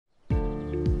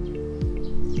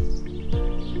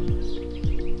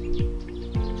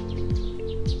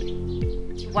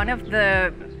One of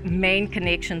the main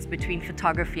connections between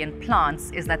photography and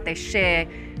plants is that they share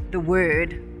the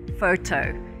word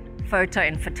photo. Photo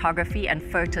in photography and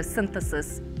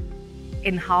photosynthesis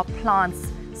in how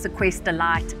plants sequester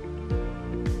light.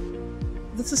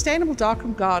 The Sustainable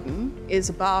Darkroom Garden is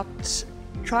about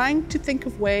trying to think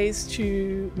of ways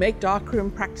to make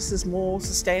darkroom practices more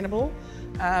sustainable,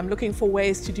 looking for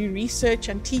ways to do research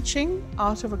and teaching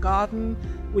out of a garden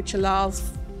which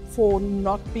allows for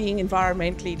not being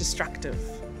environmentally destructive.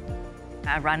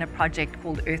 I run a project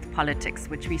called Earth Politics,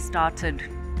 which we started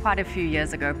quite a few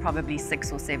years ago, probably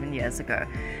 6 or 7 years ago.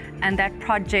 And that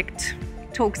project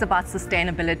talks about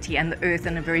sustainability and the earth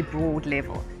on a very broad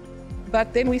level.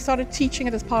 But then we started teaching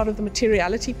it as part of the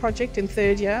materiality project in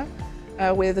third year,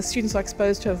 where the students are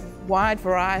exposed to a wide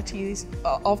varieties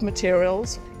of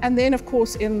materials. And then, of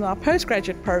course, in our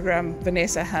postgraduate program,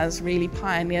 Vanessa has really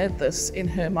pioneered this in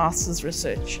her master's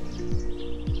research.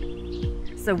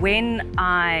 So when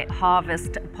I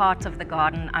harvest part of the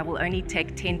garden, I will only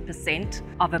take 10%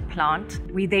 of a plant.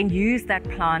 We then use that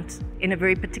plant in a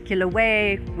very particular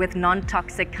way with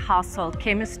non-toxic household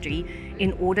chemistry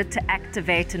in order to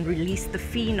activate and release the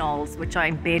phenols which are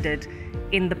embedded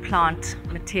in the plant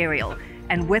material.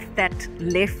 And with that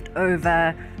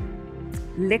leftover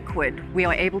liquid, we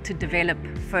are able to develop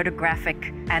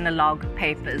photographic analog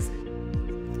papers.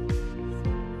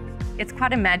 It's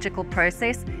quite a magical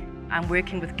process. I'm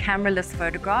working with cameraless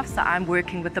photographs, so I'm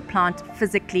working with the plant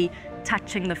physically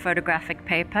touching the photographic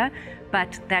paper,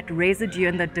 but that residue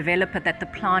and the developer that the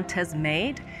plant has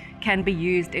made can be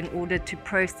used in order to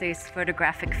process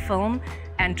photographic film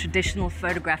and traditional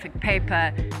photographic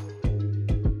paper.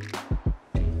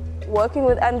 Working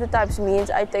with anthotypes means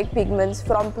I take pigments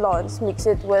from plants, mix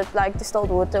it with like distilled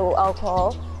water or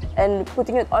alcohol, and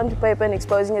putting it onto paper and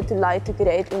exposing it to light to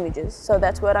create images. So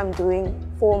that's what I'm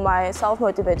doing for my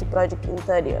self-motivated project in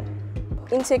third year.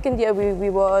 In second year, we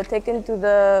were taken to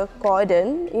the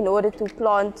garden in order to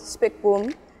plant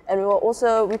speckboom, and we've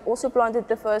also planted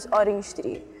the first orange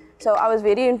tree. So I was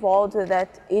very involved with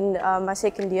that in my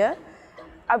second year.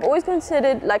 I've always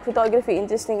considered like photography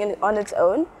interesting on its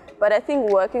own, but I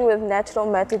think working with natural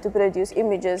matter to produce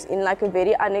images in like a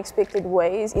very unexpected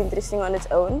way is interesting on its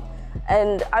own.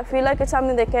 And I feel like it's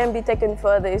something that can be taken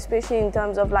further, especially in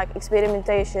terms of like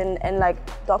experimentation and like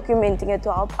documenting it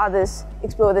to help others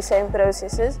explore the same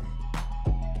processes.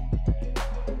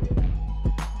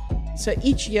 So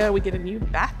each year we get a new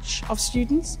batch of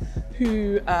students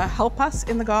who help us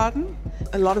in the garden.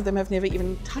 A lot of them have never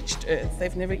even touched earth.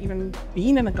 They've never even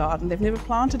been in a garden. They've never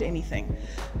planted anything,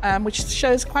 which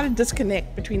shows quite a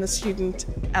disconnect between the student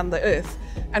and the earth.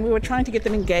 And we were trying to get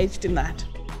them engaged in that.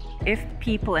 If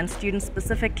people and students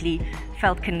specifically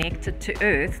felt connected to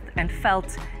earth and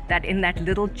felt that in that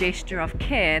little gesture of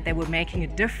care they were making a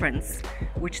difference,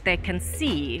 which they can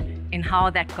see in how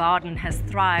that garden has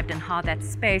thrived and how that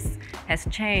space has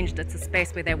changed, it's a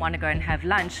space where they want to go and have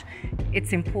lunch,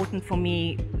 it's important for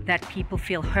me that people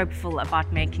feel hopeful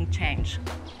about making change.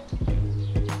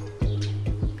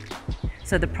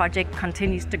 So the project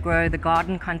continues to grow, the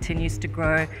garden continues to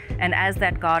grow, and as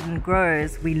that garden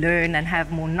grows, we learn and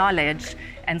have more knowledge,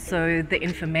 and so the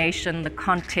information, the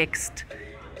context,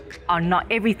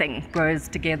 everything grows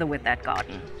together with that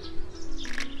garden.